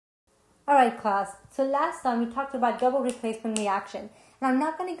Alright class, so last time we talked about double replacement reaction. And I'm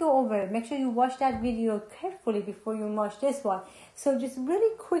not going to go over it. Make sure you watch that video carefully before you watch this one. So just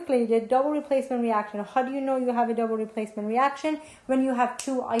really quickly, the double replacement reaction. How do you know you have a double replacement reaction? When you have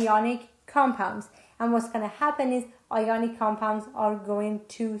two ionic compounds. And what's going to happen is ionic compounds are going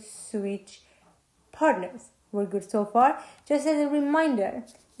to switch partners. We're good so far. Just as a reminder,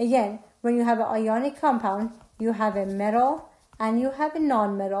 again, when you have an ionic compound, you have a metal and you have a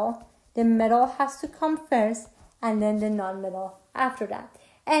non-metal. The metal has to come first and then the non-metal after that.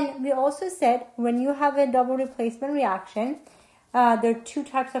 And we also said when you have a double replacement reaction, there are two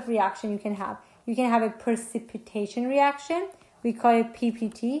types of reaction you can have. You can have a precipitation reaction. We call it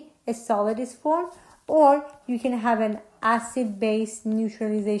PPT, a solid is formed. Or you can have an acid-base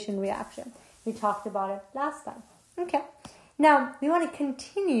neutralization reaction. We talked about it last time. Okay. Now, we want to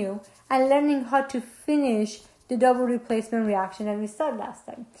continue and learning how to finish the double replacement reaction that we started last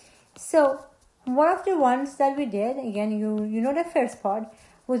time. So, one of the ones that we did, again, you know the first part,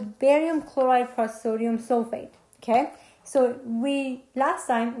 was barium chloride plus sodium sulfate. Okay? So, last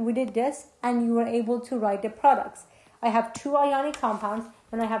time we did this and you were able to write the products. I have two ionic compounds.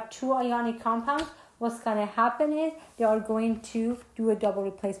 When I have two ionic compounds, what's going to happen is they are going to do a double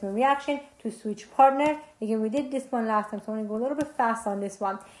replacement reaction to switch partner. Again, we did this one last time, so I'm going to go a little bit fast on this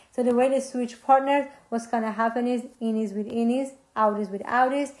one. So the way they switch partners, what's going to happen is in is with in is, out is with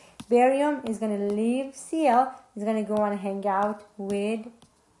out is. Barium is going to leave Cl, is going to go and hang out with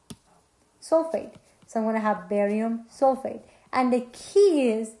sulfate. So I'm going to have barium sulfate. And the key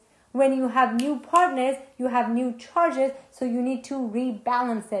is when you have new partners, you have new charges, so you need to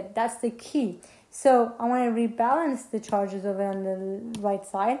rebalance it. That's the key. So I want to rebalance the charges over on the right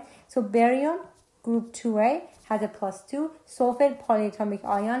side. So barium, group 2A, has a +2. Sulfate, polyatomic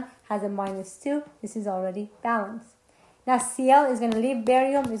ion, has a -2. This is already balanced. Now Cl is going to leave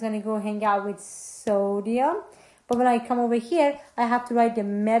barium, is going to go hang out with sodium. But when I come over here, I have to write the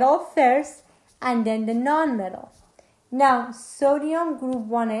metal first and then the non-metal. Now sodium, group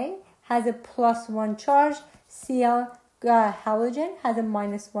 1A, has a +1 charge. Cl, halogen, has a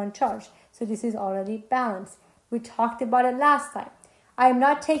 -1 charge. So this is already balanced. We talked about it last time. I'm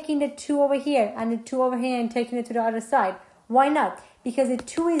not taking the 2 over here and the 2 over here and taking it to the other side. Why not? Because the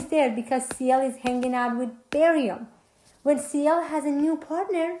 2 is there because Cl is hanging out with barium. When Cl has a new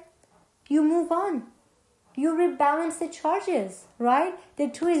partner, you move on. You rebalance the charges, right? The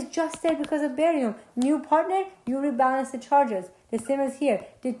 2 is just there because of barium. New partner, you rebalance the charges. The same as here.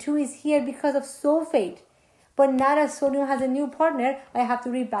 The 2 is here because of sulfate. But now that sodium has a new partner, I have to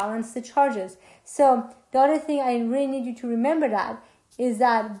rebalance the charges. So the other thing I really need you to remember is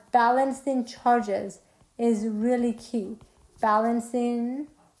that balancing charges is really key. Balancing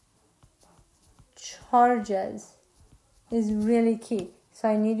charges is really key. So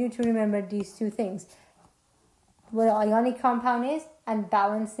I need you to remember these two things. What an ionic compound is and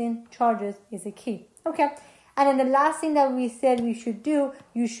balancing charges is a key. Okay. And then the last thing that we said we should do,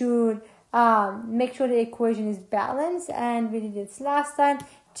 you should make sure the equation is balanced, and we did this last time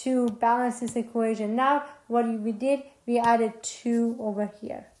to balance this equation. Now what we did, we added 2 over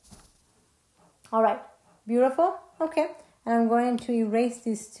here. All right, beautiful. Okay, and I'm going to erase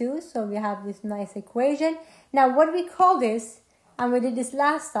these 2 so we have this nice equation. Now what we call this, and we did this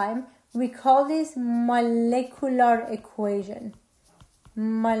last time, we call this molecular equation.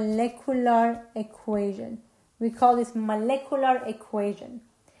 Molecular equation. We call this molecular equation.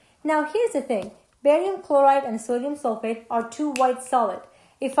 Now here's the thing, barium chloride and sodium sulfate are 2 white solid.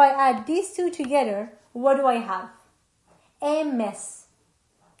 If I add these 2 together, what do I have? A mess.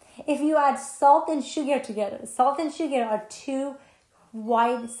 If you add salt and sugar together, salt and sugar are 2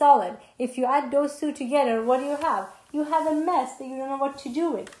 white solid. If you add those 2 together, what do you have? You have a mess that you don't know what to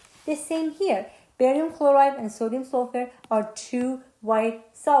do with. The same here, barium chloride and sodium sulfate are 2 white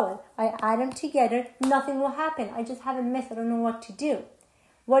solid. I add them together, nothing will happen. I just have a mess, I don't know what to do.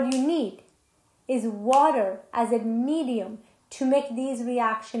 What you need is water as a medium to make these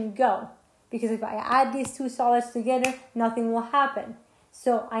reactions go. Because if I add these 2 solids together, nothing will happen.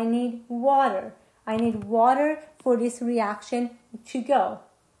 So I need water. I need water for this reaction to go.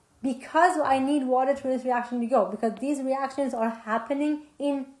 Because I need water for this reaction to go, because these reactions are happening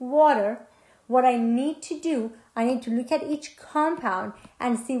in water, what I need to do, I need to look at each compound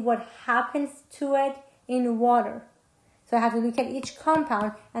and see what happens to it in water. So I have to look at each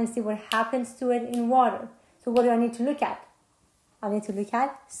compound and see what happens to it in water. So what do I need to look at? I need to look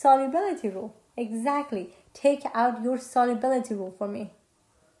at solubility rule. Exactly. Take out your solubility rule for me.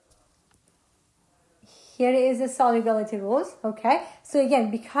 Here is the solubility rules. Okay. So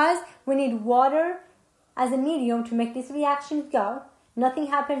again, because we need water as a medium to make this reaction go, Nothing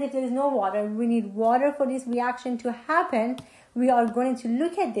happens if there is no water. We need water for this reaction to happen. We are going to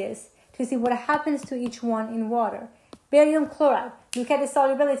look at this to see what happens to each one in water. Barium chloride. Look at the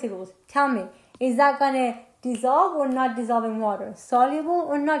solubility rules. Tell me, is that going to dissolve or not dissolve in water? Soluble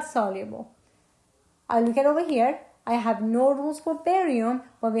or not soluble? I look at over here. I have no rules for barium,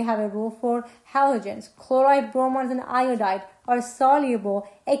 but we have a rule for halogens. Chloride, bromines, and iodide are soluble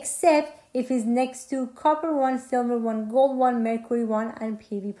except if it's next to copper 1, silver 1, gold 1, mercury 1, and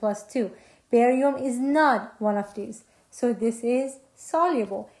Pb plus 2. Barium is not one of these. So this is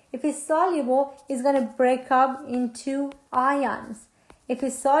soluble. If it's soluble, it's going to break up into ions. If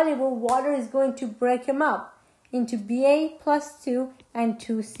it's soluble, water is going to break them up into Ba plus 2 and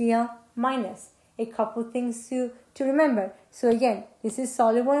 2Cl minus. A couple things to remember. So again, this is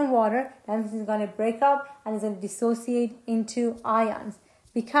soluble in water, and this is going to break up and it's going to dissociate into ions.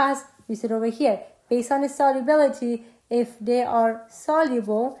 Because we said over here, based on the solubility, if they are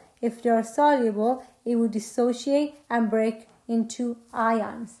soluble, it will dissociate and break into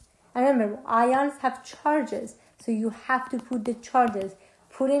ions. And remember, ions have charges, so you have to put the charges.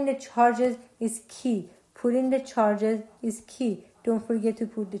 Putting the charges is key. Putting the charges is key. Don't forget to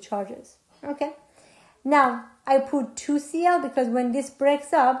put the charges. Okay. Now, I put 2Cl because when this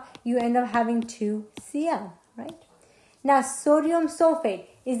breaks up, you end up having 2Cl, right? Now, sodium sulfate.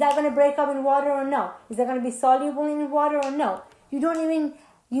 Is that going to break up in water or no? Is that going to be soluble in water or no? You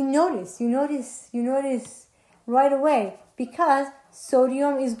notice right away because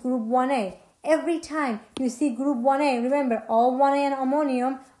sodium is group 1A. Every time you see group 1A, remember all 1A and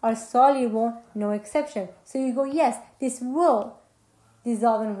ammonium are soluble, no exception. So you go, yes, this will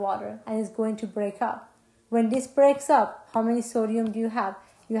dissolve in water and is going to break up. When this breaks up, how many sodium do you have?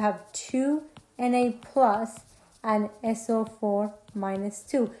 You have 2 Na plus and SO4 minus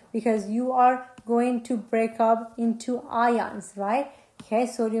 2 because you are going to break up into ions, right? Okay,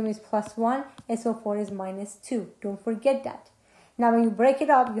 sodium is plus 1, SO4 is minus 2. Don't forget that. Now when you break it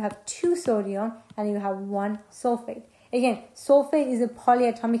up, you have 2 sodium and you have 1 sulfate. Again, sulfate is a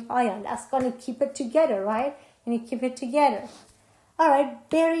polyatomic ion. That's going to keep it together, right? And you keep it together. All right,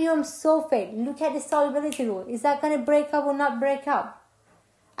 barium sulfate. Look at the solubility rule. Is that going to break up or not break up?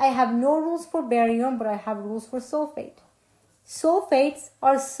 I have no rules for barium, but I have rules for sulfate. Sulfates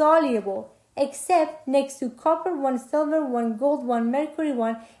are soluble except next to copper 1, silver 1, gold 1, mercury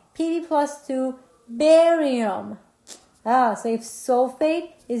 1, Pb plus 2, barium. So if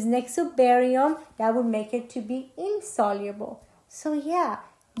sulfate is next to barium, that would make it to be insoluble. So yeah,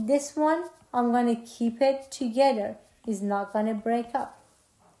 this one, I'm going to keep it together. It's not going to break up.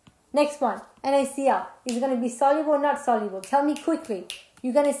 Next one, NaCl. Is it going to be soluble or not soluble? Tell me quickly.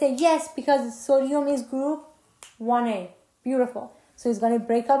 You're going to say yes because sodium is group 1A. Beautiful. So it's going to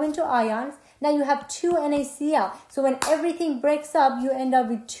break up into ions. Now you have 2 NaCl. So when everything breaks up, you end up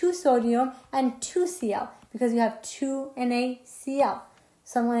with 2 sodium and 2 Cl because you have 2 NaCl.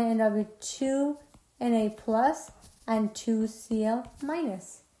 So I'm going to end up with 2 Na plus and 2 Cl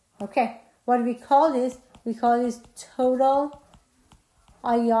minus. Okay, what do we call this? We call this total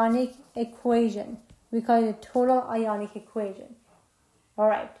ionic equation. We call it a total ionic equation. All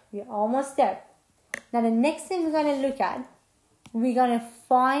right, we're almost there. Now the next thing we're going to look at, we're going to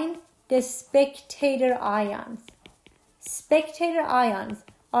find the spectator ions. Spectator ions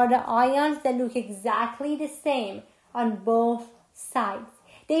are the ions that look exactly the same on both sides.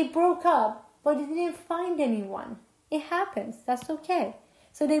 They broke up, but they didn't find anyone. It happens. That's okay.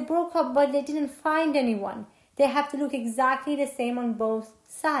 So they broke up, but they didn't find anyone. They have to look exactly the same on both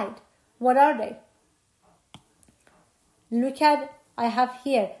sides. What are they? Look at, I have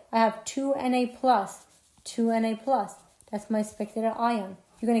 2 Na plus, 2 Na plus. That's my spectator ion.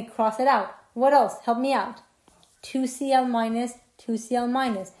 You're going to cross it out. What else? Help me out. 2Cl minus, 2Cl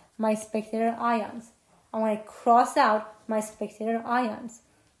minus, my spectator ions. I'm going to cross out my spectator ions.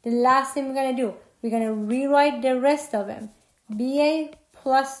 The last thing we're going to do, we're going to rewrite the rest of them. Ba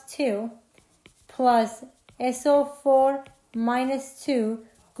plus 2 plus SO4 minus 2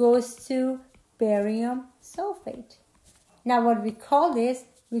 goes to barium sulfate. Now what we call this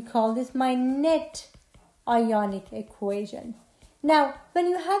my net ionic equation. Now, when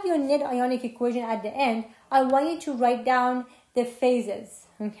you have your net ionic equation at the end, I want you to write down the phases,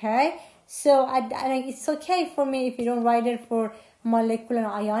 okay? So it's okay for me if you don't write it for molecular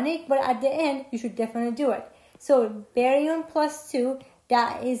and ionic, but at the end, you should definitely do it. So barium plus 2,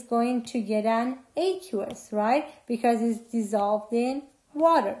 that is going to get an aqueous, right? Because it's dissolved in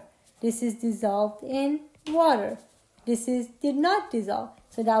water. This is dissolved in water. This did not dissolve.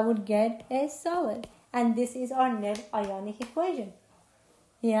 So that would get a solid. And this is our net ionic equation.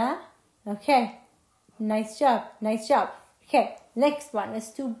 Yeah? Okay. Nice job. Nice job. Okay, next one.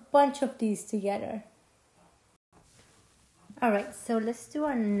 Let's do a bunch of these together. Alright, so let's do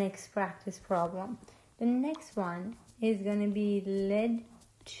our next practice problem. The next one is going to be lead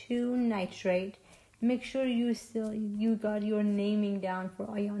 2 nitrate. Make sure you got your naming down for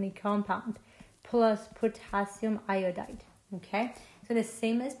ionic compound plus potassium iodide. Okay, so the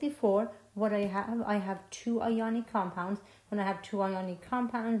same as before. What I have 2 ionic compounds. When I have 2 ionic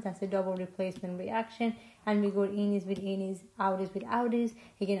compounds, that's a double replacement reaction, and we go inis with inis, outis with outis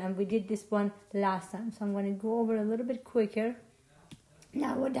again, and we did this one last time, so I'm going to go over a little bit quicker.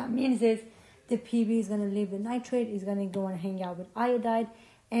 Now what that means is the PB is going to leave the nitrate, is going to go and hang out with iodide,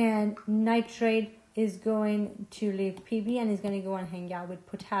 and nitrate is going to leave PB and is going to go and hang out with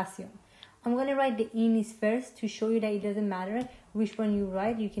potassium. I'm going to write the inis first to show you that it doesn't matter which one you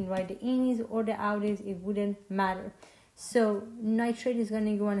write. You can write the inis or the outis, it wouldn't matter. So nitrate is going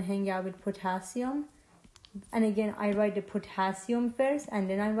to go and hang out with potassium. And again, I write the potassium first and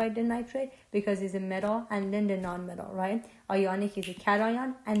then I write the nitrate because it's a metal and then the non-metal, right? Ionic is a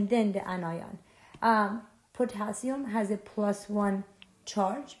cation and then the anion. Potassium has a +1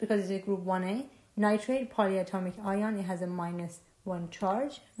 charge because it's a group 1A. Nitrate, polyatomic ion, it has a -1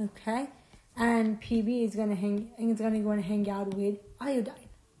 charge, okay? And PB is going to go and hang out with iodine.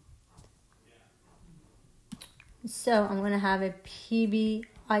 So I'm going to have a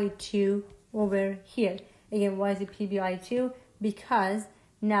PbI2 over here. Again, why is it PbI2? Because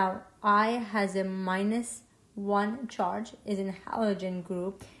now I has a -1 charge, is an halogen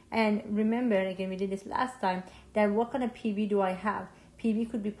group. And remember, again, we did this last time, that what kind of PB do I have? PB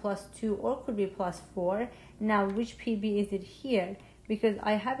could be +2 or could be +4. Now, which PB is it here? Because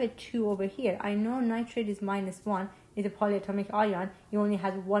I have a 2 over here. I know nitrate is -1. It's a polyatomic ion. It only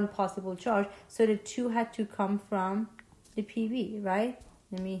has 1 possible charge. So the 2 had to come from the PB, right?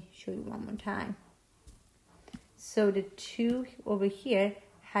 Let me show you one more time. So the 2 over here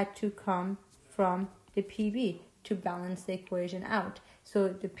had to come from the PB to balance the equation out. So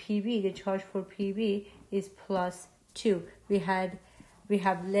the PB, the charge for PB is +2. We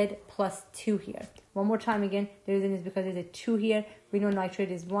have lead +2 here. One more time again, the reason is because there's a 2 here. We know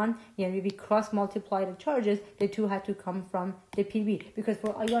nitrate is 1. And if we cross multiply the charges, the 2 had to come from the PB. Because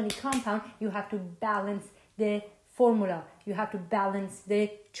for ionic compound, you have to balance the formula. You have to balance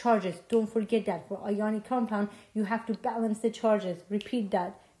the charges. Don't forget that. For ionic compound, you have to balance the charges. Repeat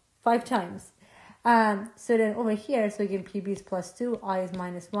that 5 times. So then over here, so again, PB is +2, I is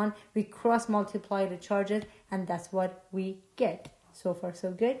 -1. We cross multiply the charges, and that's what we get. So far,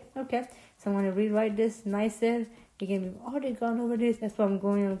 so good. Okay, so I'm going to rewrite this nicer. Again, we've already gone over this. That's why I'm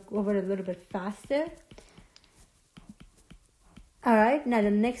going over it a little bit faster. Alright, now the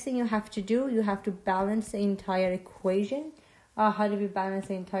next thing you have to do, you have to balance the entire equation. How do we balance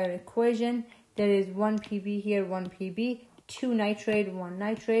the entire equation? There is 1 PB here, 1 PB, 2 nitrate, 1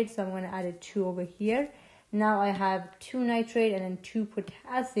 nitrate. So I'm going to add a 2 over here. Now I have 2 nitrate and then 2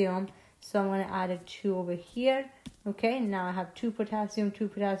 potassium. So I'm going to add a 2 over here. Okay, now I have 2 potassium,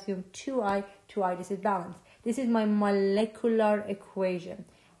 2I. This is balanced. This is my molecular equation.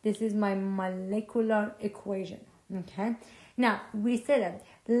 Okay, now we said that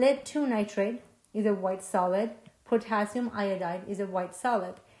lead 2 nitrate is a white solid, potassium iodide is a white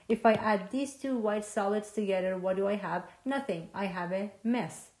solid. If I add these 2 white solids together, what do I have? Nothing. I have a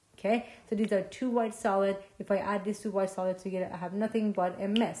mess. Okay, so these are 2 white solids. If I add these 2 white solids together, I have nothing but a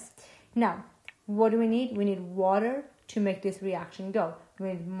mess. Now, what do we need? We need water to make this reaction go. We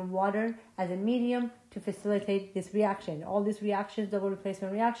need water as a medium to facilitate this reaction. All these reactions, double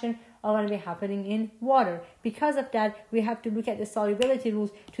replacement reaction, are going to be happening in water. Because of that, we have to look at the solubility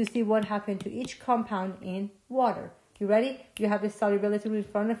rules to see what happened to each compound in water. You ready? You have the solubility rule in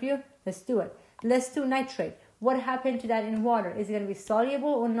front of you? Let's do it. Let's do nitrate. What happened to that in water? Is it going to be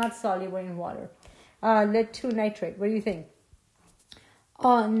soluble or not soluble in water? Lead 2 nitrate. What do you think?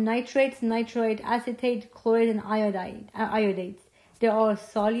 Nitrates, nitrate, acetate, chloride, and iodates. They are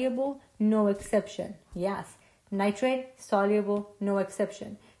soluble, no exception. Yes, nitrate, soluble, no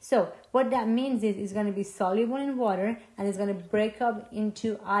exception. So what that means is it's going to be soluble in water and it's going to break up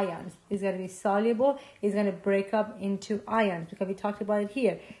into ions. It's going to be soluble, it's going to break up into ions because we talked about it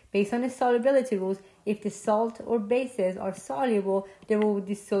here. Based on the solubility rules, if the salt or bases are soluble, they will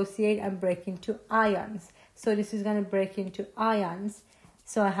dissociate and break into ions. So this is going to break into ions.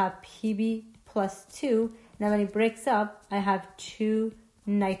 So I have PB +2. Now when it breaks up, I have 2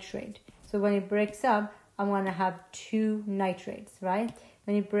 nitrate. So when it breaks up, I'm going to have 2 nitrates, right?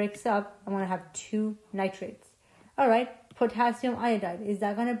 When it breaks up, I'm going to have 2 nitrates. All right, potassium iodide. Is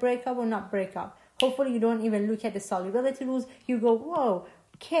that going to break up or not break up? Hopefully you don't even look at the solubility rules. You go, whoa,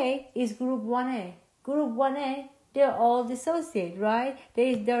 K is group 1A. Group 1A They're all dissociate, right?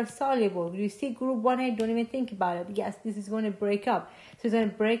 They're soluble. You see group 1A, don't even think about it. Yes, this is going to break up. So it's going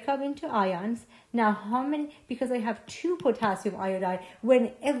to break up into ions. Now, how many? Because I have 2 potassium iodide.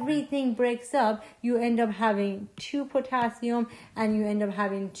 When everything breaks up, you end up having 2 potassium and you end up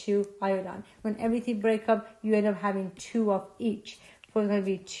having 2 iodine. When everything breaks up, you end up having 2 of each. So it's going to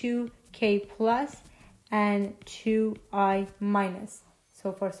be 2K plus and 2I minus.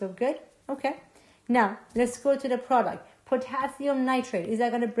 So far, so good? Okay. Now, let's go to the product. Potassium nitrate. Is that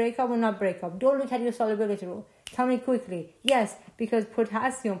going to break up or not break up? Don't look at your solubility rule. Tell me quickly. Yes, because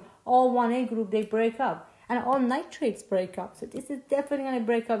potassium, all 1A group, they break up. And all nitrates break up. So this is definitely going to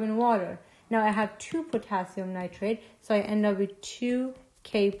break up in water. Now, I have 2 potassium nitrate. So I end up with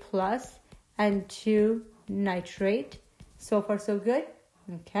 2K plus and 2 nitrate. So far, so good?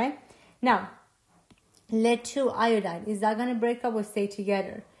 Okay. Now, lead 2 iodide. Is that going to break up or stay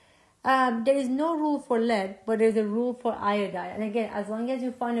together? There is no rule for lead, but there's a rule for iodide. And again, as long as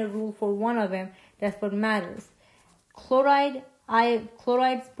you find a rule for one of them, that's what matters. Chlorides,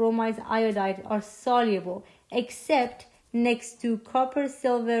 bromides, iodides are soluble, except next to copper,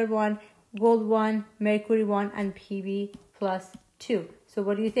 silver 1, gold 1, mercury 1, and Pb plus 2. So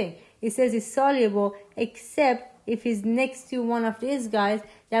what do you think? It says it's soluble, except if it's next to one of these guys,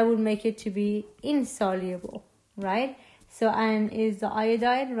 that would make it to be insoluble, right? So, and is the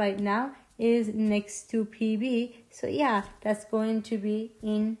iodide right now is next to Pb. So, yeah, that's going to be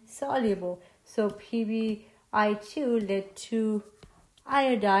insoluble. So, PbI2 lead to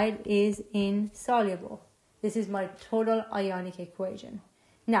iodide is insoluble. This is my total ionic equation.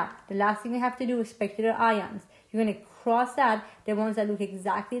 Now, the last thing we have to do is spectator ions. You're going to cross out the ones that look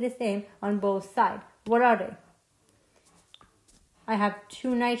exactly the same on both sides. What are they? I have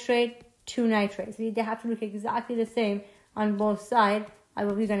 2 nitrate, 2 nitrates. So they have to look exactly the same on both sides.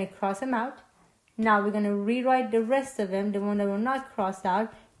 We're going to cross them out. Now we're going to rewrite the rest of them, the one that will not cross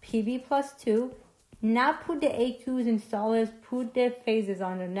out, Pb plus 2. Now put the AQs in solids, put the phases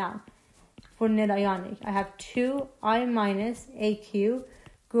on there now. For net ionic, I have 2I minus AQ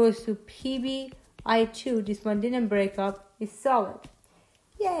goes to PbI2. This one didn't break up, it's solid.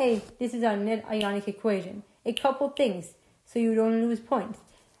 Yay, this is our net ionic equation. A couple things so you don't lose points.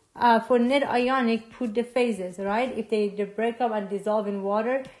 For net ionic, put the phases, right? If they break up and dissolve in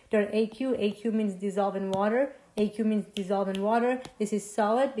water, they're AQ. AQ means dissolve in water. AQ means dissolve in water. This is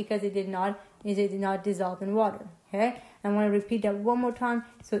solid because it did not dissolve in water. Okay? I'm going to repeat that one more time.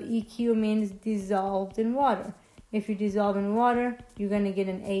 So EQ means dissolved in water. If you dissolve in water, you're going to get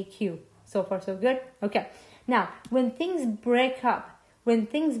an AQ. So far, so good? Okay. Now, when things break up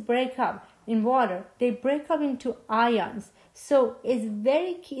in water, they break up into ions. So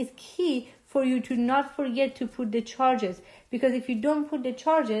it's key for you to not forget to put the charges, because if you don't put the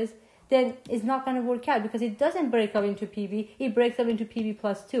charges, then it's not going to work out, because it doesn't break up into Pb, it breaks up into Pb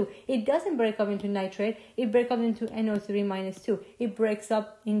plus 2. It doesn't break up into nitrate, it breaks up into NO3 minus 2. It breaks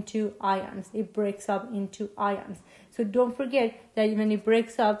up into ions. So don't forget that when it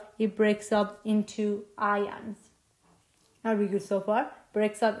breaks up into ions. Are we good so far?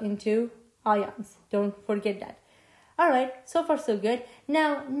 Breaks up into ions. Don't forget that. All right, so far so good.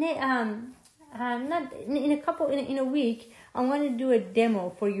 Now, in a week, I'm going to do a demo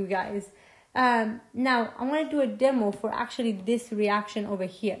for you guys. Now, I'm going to do a demo for actually this reaction over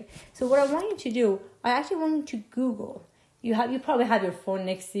here. So what I want you to do, I actually want you to Google. You probably have your phone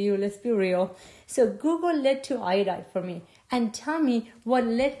next to you. Let's be real. So Google lead to iodide for me and tell me what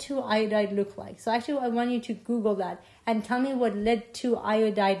lead to iodide look like. So actually, I want you to Google that and tell me what lead to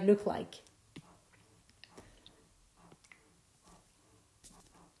iodide look like.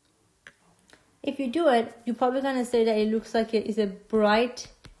 If you do it, you're probably going to say that it looks like it is a bright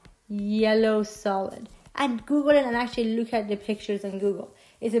yellow solid. And Google it and actually look at the pictures on Google.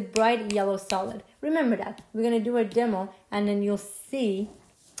 It's a bright yellow solid. Remember that. We're going to do a demo and then you'll see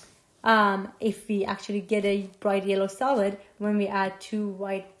if we actually get a bright yellow solid when we add 2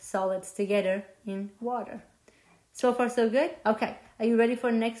 white solids together in water. So far, so good? Okay. Are you ready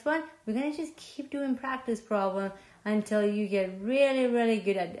for the next one? We're going to just keep doing practice problem until you get really, really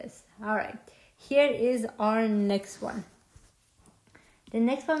good at this. All right. Here is our next one. The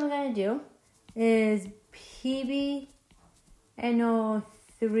next one we're going to do is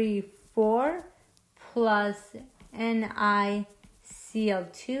PbNO3 plus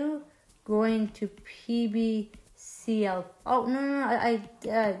NiCl2 going to PbCl. Oh, no, I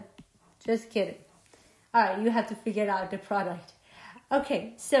just kidding. All right, you have to figure out the product.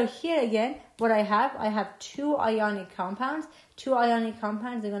 Okay, so here again, what I have 2 ionic compounds. 2 ionic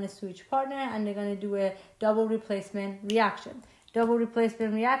compounds, they're going to switch partner and they're going to do a double replacement reaction. double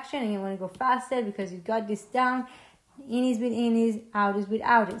replacement reaction, and you want to go faster because you got this down. Inis with inis, outies with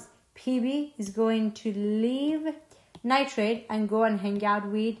outies. PB is going to leave nitrate and go and hang out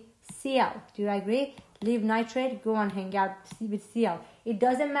with Cl. Do you agree? Leave nitrate, go and hang out with Cl. It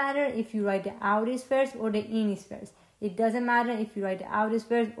doesn't matter if you write the outies first or the inis first. It doesn't matter if you write the outies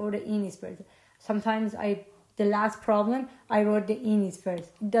first or the inis first. Sometimes the last problem, I wrote the inis first.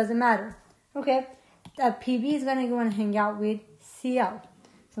 It doesn't matter. Okay, PB is going to go and hang out with Cl.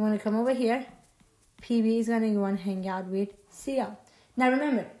 So I'm going to come over here. PB is going to go and hang out with Cl. Now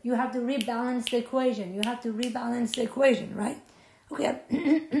remember, you have to rebalance the equation. You have to rebalance the equation, right? Okay.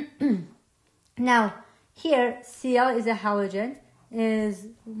 Now, here, Cl is a halogen, is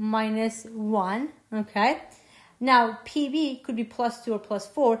 -1, okay? Now, PB could be +2 or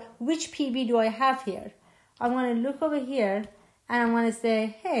 +4. Which PB do I have here? I'm going to look over here, and I'm going to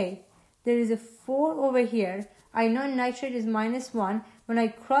say, hey, there is a 4 over here. I know nitrate is -1. When I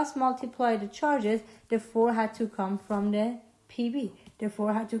cross-multiply the charges, the 4 had to come from the PB. The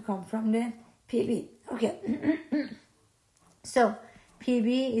 4 had to come from the PB. Okay. So,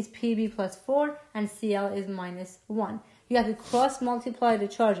 PB is PB plus 4 and Cl is -1. You have to cross-multiply the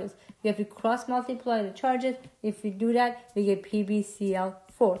charges. You have to cross-multiply the charges. If we do that, we get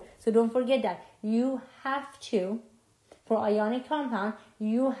PbCl4. So don't forget that. You have to, for ionic compound,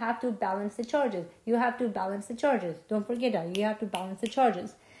 you have to balance the charges. You have to balance the charges. Don't forget that. You have to balance the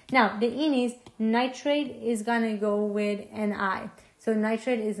charges. Now, the inis, nitrate is going to go with Ni. So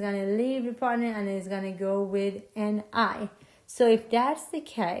nitrate is going to leave the partner and it's going to go with Ni. So if that's the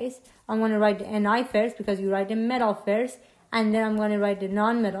case, I'm going to write the Ni first because you write the metal first. And then I'm going to write the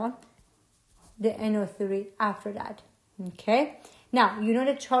non-metal, the NO3 after that. Okay? Now, you know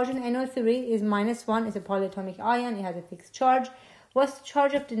the charge in NO3 is -1. It's a polyatomic ion. It has a fixed charge. What's the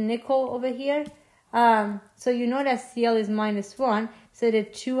charge of the nickel over here? So you know that Cl is -1. So the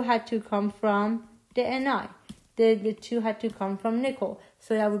 2 had to come from the Ni. The 2 had to come from nickel.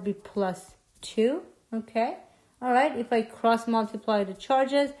 So that would be +2. Okay? All right. If I cross-multiply the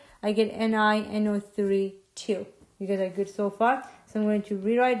charges, I get Ni, NO3, 2. You guys are good so far? So I'm going to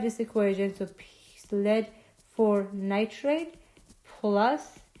rewrite this equation. So lead for nitrate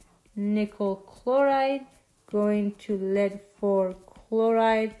plus nickel chloride going to lead for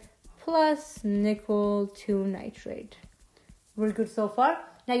chloride plus nickel 2 nitrate. We're good so far?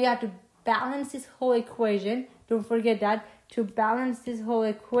 Now you have to balance this whole equation. Don't forget that. To balance this whole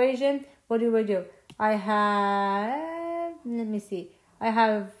equation, what do I do? I have, let me see. I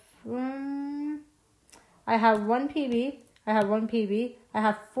have 1 PB. I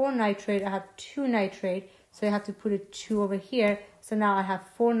have 4 nitrate. I have 2 nitrate. So I have to put a 2 over here. So now I have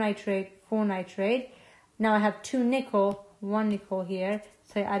 4 nitrate, 4 nitrate. Now I have 2 nickel, 1 nickel here.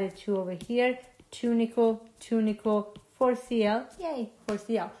 So I added 2 over here. 2 nickel, 4 Cl. Yay, 4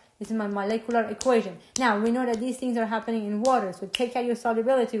 Cl. This is my molecular equation. Now we know that these things are happening in water. So take out your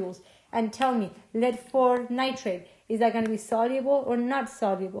solubility rules and tell me, lead 4 nitrate, is that going to be soluble or not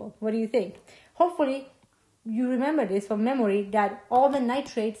soluble? What do you think? Hopefully, you remember this from memory that all the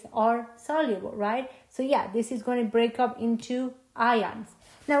nitrates are soluble, right? So yeah, this is going to break up into ions.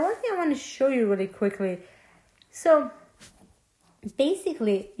 Now, one thing I want to show you really quickly. So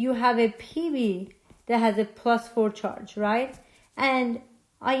basically, you have a PB that has a +4 charge, right? And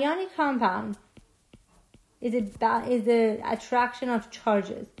ionic compound is the attraction of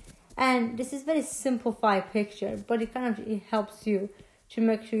charges. And this is very simplified picture, but it helps you to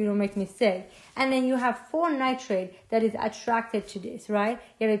make sure you don't make mistake. And then you have 4 nitrate that is attracted to this, right?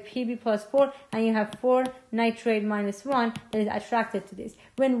 You have a PB +4 and you have 4 nitrate -1 that is attracted to this.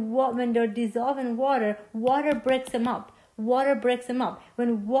 When they're dissolved in water, water breaks them up. When water breaks them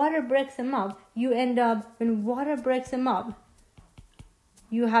up,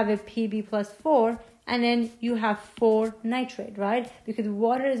 you have a PB +4 and then you have 4 nitrate, right? Because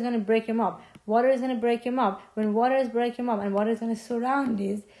water is going to break them up. When water is breaking them up and water is going to surround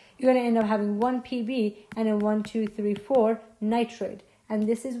these, you're going to end up having 1 PB and then 1, 2, 3, 4 nitrate. And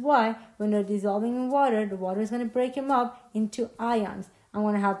this is why when they're dissolving in water, the water is going to break them up into ions. I'm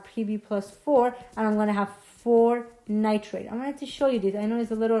going to have PB +4 and I'm going to have 4 nitrate. I'm going to show you this. I know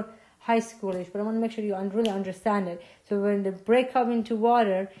it's a little high schoolish, but I want to make sure you really understand it. So when they break up into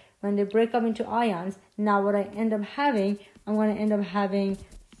water, when they break up into ions, now what I end up having, I'm going to end up having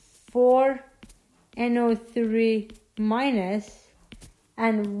 4 NO3 minus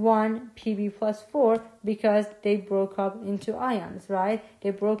and 1 PB +4 because they broke up into ions, right? They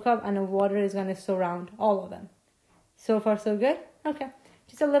broke up and the water is going to surround all of them. So far, so good? Okay.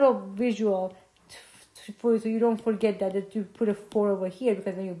 Just a little visual so you don't forget that you put a 4 over here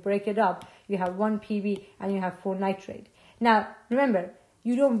because when you break it up, you have 1 PB and you have 4 nitrate. Now, remember,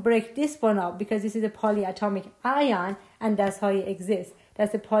 you don't break this one up because this is a polyatomic ion and that's how it exists.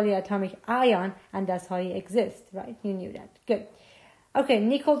 That's a polyatomic ion and that's how it exists, right? You knew that. Good. Okay,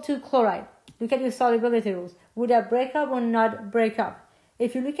 nickel 2 chloride. Look at your solubility rules. Would that break up or not break up?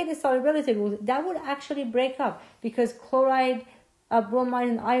 If you look at the solubility rules, that would actually break up because chloride, bromide,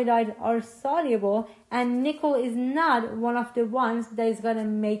 and iodide are soluble, and nickel is not one of the ones that is going to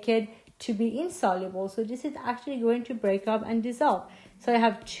make it to be insoluble. So this is actually going to break up and dissolve. So I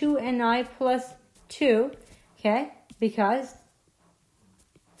have 2Ni plus 2, okay, because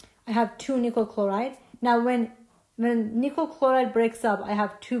I have 2 nickel chloride. Now when nickel chloride breaks up, I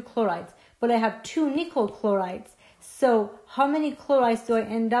have 2 chlorides, but I have 2 nickel chlorides. So how many chlorides do I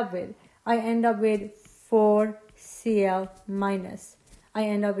end up with? I end up with 4Cl minus. I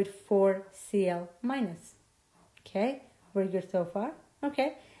end up with 4Cl minus. Okay, very good so far.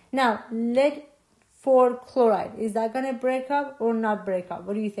 Okay, now lead 4 chloride. Is that going to break up or not break up?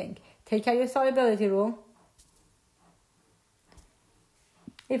 What do you think? Take out your solubility rule.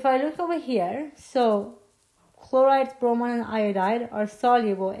 If I look over here, so chloride, bromide, and iodide are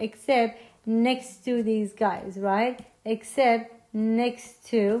soluble except next to these guys, right? Except next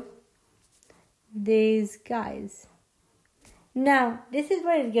to these guys. Now, this is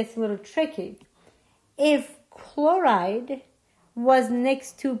where it gets a little tricky. If chloride was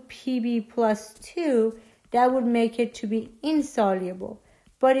next to Pb plus 2, that would make it to be insoluble.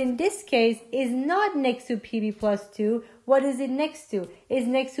 But in this case, it's not next to Pb plus 2. What is it next to? It's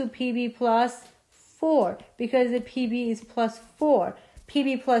next to Pb plus 4 because the Pb is plus 4.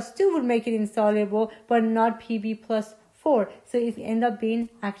 Pb plus 2 would make it insoluble, but not Pb plus 4. So it ends up being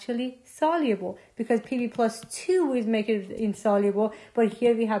actually soluble because Pb plus 2 would make it insoluble, but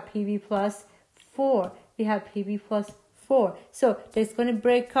here we have Pb plus 4. We have Pb plus 4. So it's going to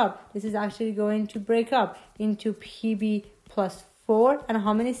break up. This is actually going to break up into Pb plus 4. And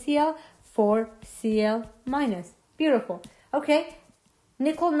how many Cl? 4 Cl minus. Beautiful. Okay.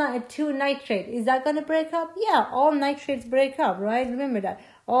 Nickel 2 nitrate. Is that going to break up? Yeah, all nitrates break up, right? Remember that.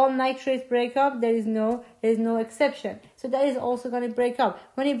 All nitrates break up. There is no exception. So that is also going to break up.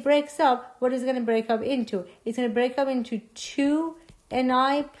 When it breaks up, what is it going to break up into? It's going to break up into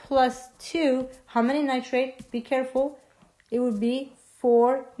 2Ni plus 2. How many nitrate? Be careful. It would be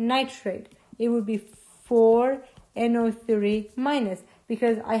 4 nitrate. It would be 4NO3 minus.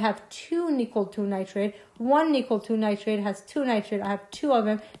 Because I have 2 nickel 2 nitrate. 1 nickel 2 nitrate has 2 nitrate. I have 2 of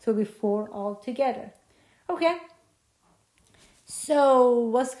them, so it'll be 4 altogether. Okay. So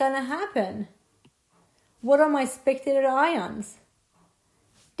what's gonna happen? What are my spectator ions?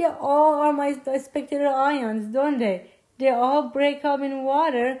 They all are my spectator ions, don't they? They all break up in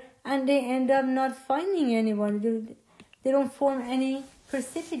water and they end up not finding anyone. They don't form any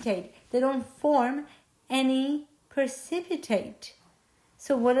precipitate. They don't form any precipitate.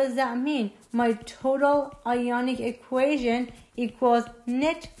 So what does that mean? My total ionic equation equals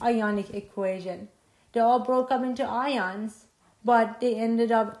net ionic equation. They all broke up into ions, but they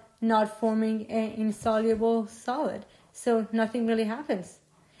ended up not forming an insoluble solid. So nothing really happens.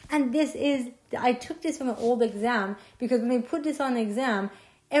 And I took this from an old exam because when we put this on exam,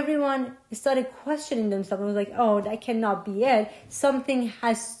 everyone started questioning themselves. It was like, oh, that cannot be it. Something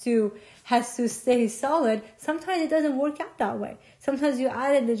has to stay solid. Sometimes it doesn't work out that way. Sometimes you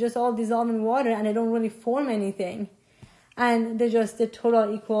add it, they just all dissolve in water and they don't really form anything. And the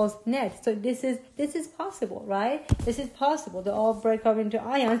total equals net. So this is possible, right? This is possible. They all break up into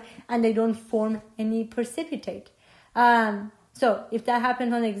ions and they don't form any precipitate. So if that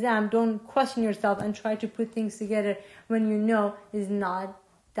happens on exam, don't question yourself and try to put things together when you know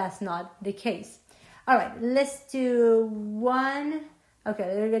that's not the case. All right, let's do one. Okay,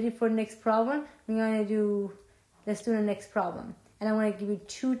 are you ready for the next problem? Let's do the next problem. And I want to give you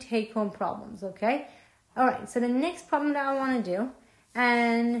 2 take-home problems, okay? All right, so the next problem that I want to do,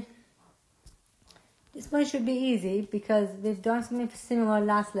 and this one should be easy because we've done something similar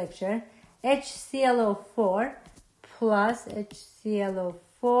last lecture. HClO4 plus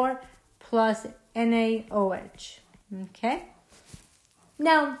HClO4 plus NaOH, okay?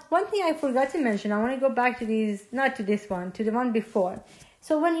 Now, one thing I forgot to mention, I want to go back to these, not to this one, to the one before.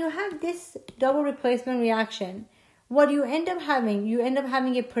 So when you have this double replacement reaction, what you end up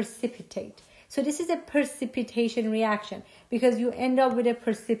having a precipitate. So this is a precipitation reaction because you end up with a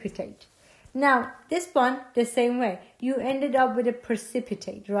precipitate. Now, this one, the same way. You ended up with a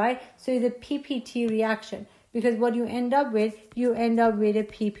precipitate, right? So it's a PPT reaction. Because what you end up with a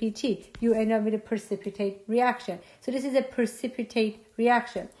PPT. You end up with a precipitate reaction. So this is a precipitate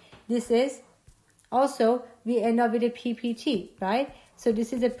reaction. This is also, we end up with a PPT, right? So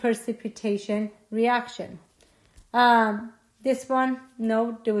this is a precipitation reaction. This one,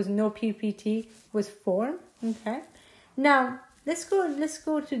 no, there was no PPT, was formed. Okay. Now let's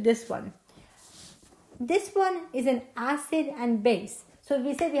go to this one. This one is an acid and base. So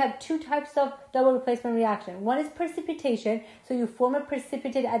we said we have two types of double replacement reaction. One is precipitation, so you form a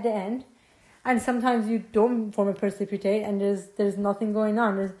precipitate at the end, and sometimes you don't form a precipitate and there's nothing going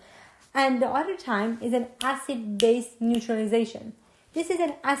on. And the other time is an acid-base neutralization. This is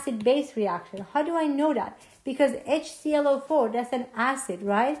an acid-base reaction. How do I know that? Because HClO4, that's an acid,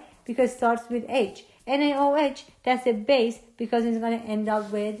 right? Because it starts with H. NaOH, that's a base because it's going to end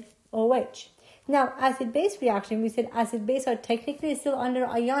up with OH. Now, acid-base reaction, we said acid-base are technically still under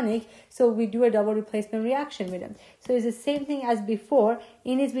ionic, so we do a double replacement reaction with them. So it's the same thing as before.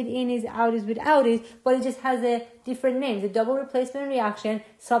 In is with in is, out is with out is, but it just has a different name. The double replacement reaction,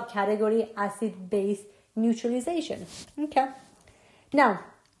 subcategory acid-base neutralization. Okay. Now,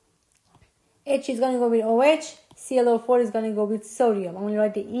 H is going to go with OH, ClO4 is going to go with sodium. I'm going to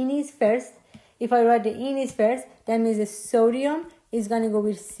write the inis first. If I write the inis first, that means the sodium is going to go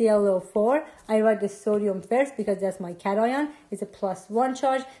with ClO4. I write the sodium first because that's my cation. It's a +1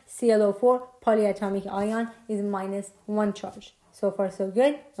 charge. ClO4, polyatomic ion, is -1 charge. So far, so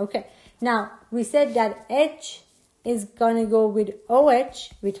good? Okay. Now, we said that H is going to go with OH.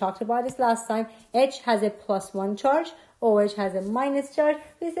 We talked about this last time. H has a +1 charge. OH has a minus charge.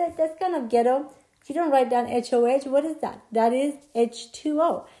 We said that's kind of ghetto. If you don't write down HOH, what is that? That is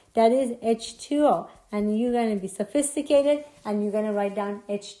H2O. That is H2O. And you're going to be sophisticated and you're going to write down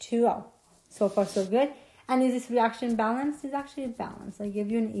H2O. So far, so good. And is this reaction balanced? It's actually balanced. I'll give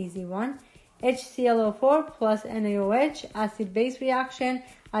you an easy one. HClO4 plus NaOH, acid-base reaction.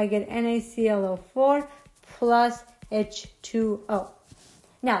 I get NaClO4 plus H2O.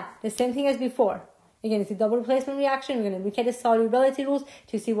 Now, the same thing as before. Again, it's a double replacement reaction. We're going to look at the solubility rules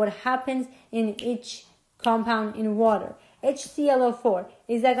to see what happens in each compound in water. HClO4,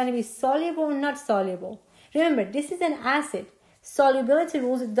 is that going to be soluble or not soluble? Remember, this is an acid. Solubility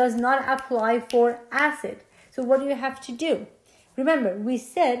rules does not apply for acid. So what do you have to do? Remember, we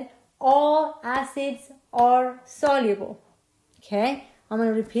said all acids are soluble. Okay, I'm going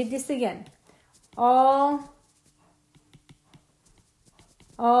to repeat this again. All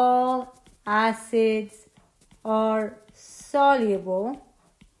acids are soluble,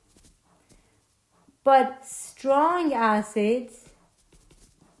 but strong acids,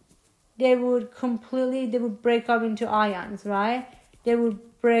 they would break up into ions, right? They would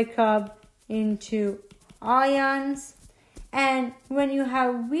break up into ions. And when you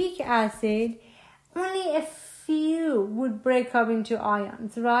have weak acid, only a few would break up into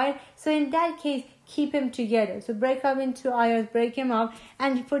ions, right? So in that case, keep them together. So break up into ions, break them up.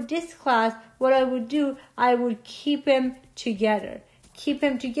 And for this class, what I would do, I would keep them together. Keep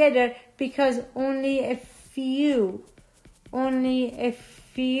them together because only a few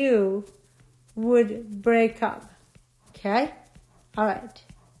would break up. Okay? All right.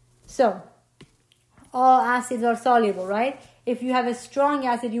 So, all acids are soluble, right? If you have a strong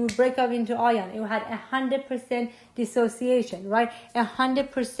acid, you would break up into ion. It would have 100% dissociation, right?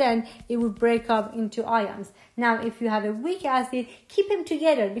 100% it would break up into ions. Now, if you have a weak acid, keep them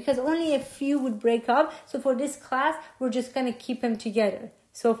together because only a few would break up. So for this class, we're just going to keep them together.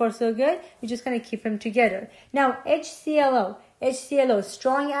 So far, so good. We're just going to keep them together. Now, HClO,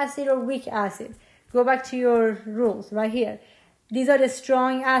 strong acid or weak acid? Go back to your rules right here. These are the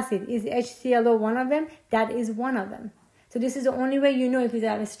strong acid. Is HClO one of them? That is one of them. So this is the only way you know if it's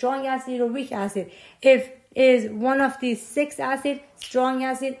a strong acid or weak acid. If is one of these 6 acid, strong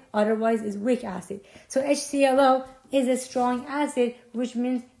acid, otherwise is weak acid. So HClO is a strong acid, which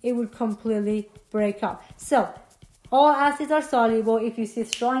means it will completely break up. So all acids are soluble. If you see a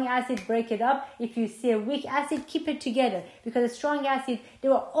strong acid, break it up. If you see a weak acid, keep it together. Because a strong acid, they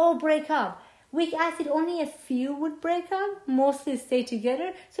will all break up. Weak acid, only a few would break up. Mostly stay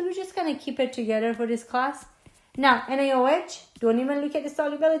together. So we're just going to keep it together for this class. Now, NaOH, don't even look at the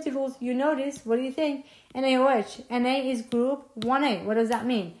solubility rules. You know this. What do you think? NaOH, Na is group 1A. What does that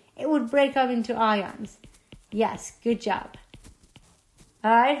mean? It would break up into ions. Yes, good job.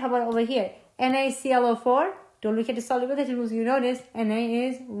 Alright, how about over here? NaClO4, don't look at the solubility rules. You know this. Na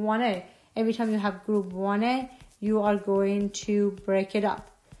is 1A. Every time you have group 1A, you are going to break it up.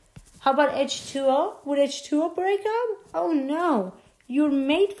 How about H2O? Would H2O break up? Oh no. You're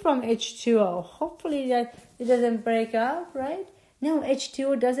made from H2O. Hopefully that it doesn't break up, right? No,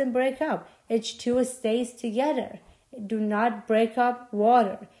 H2O doesn't break up. H2O stays together. Do not break up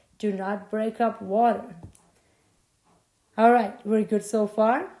water. Do not break up water. All right, we're good so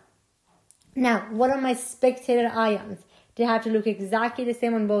far. Now, what are my spectator ions? They have to look exactly the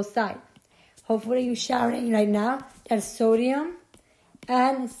same on both sides. Hopefully you're showering right now. That's sodium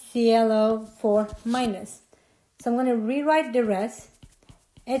and ClO4 minus. So I'm going to rewrite the rest.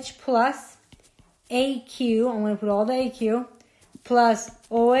 H plus AQ, I'm going to put all the AQ, plus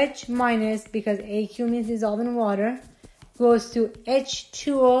OH minus, because AQ means dissolved in water, goes to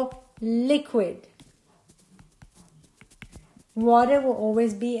H2O liquid. Water will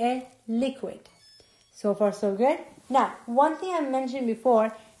always be a liquid. So far, so good. Now, one thing I mentioned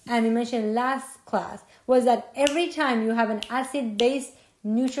before, and we mentioned last class, was that every time you have an acid-base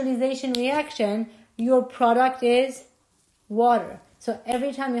neutralization reaction, your product is water. So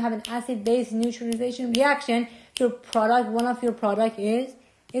every time you have an acid-base neutralization reaction, one of your product is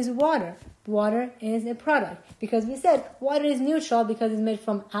water. Water is a product. Because we said water is neutral because it's made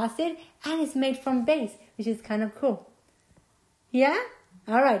from acid and it's made from base, which is kind of cool. Yeah?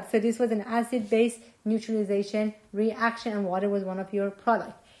 Alright, so this was an acid-base neutralization reaction and water was one of your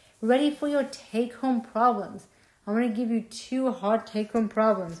products. Ready for your take-home problems. I'm going to give you 2 hard take-home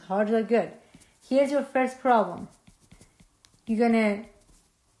problems. Hard or good. Here's your first problem. You're going to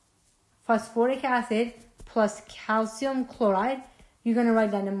phosphoric acid plus calcium chloride. You're going to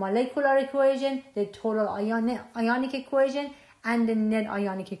write down the molecular equation, the total ionic equation, and the net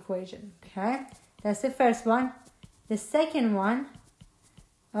ionic equation. Okay? That's the first one. The second one,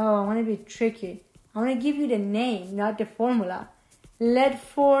 I want to be tricky. I want to give you the name, not the formula. Lead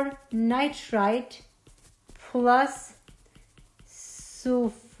 4 nitrite plus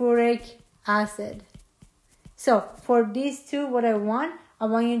sulfuric acid. So for these two, what I want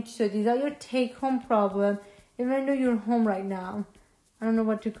you to, so these are your take-home problem. Even though you're home right now, I don't know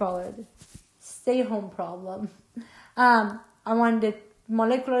what to call it. Stay-home problem. I want the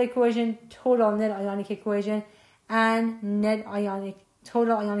molecular equation, total net ionic equation, and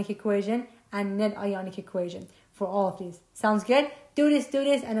total ionic equation, and net ionic equation for all of these. Sounds good? Do this,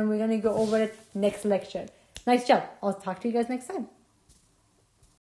 and then we're going to go over it next lecture. Nice job. I'll talk to you guys next time.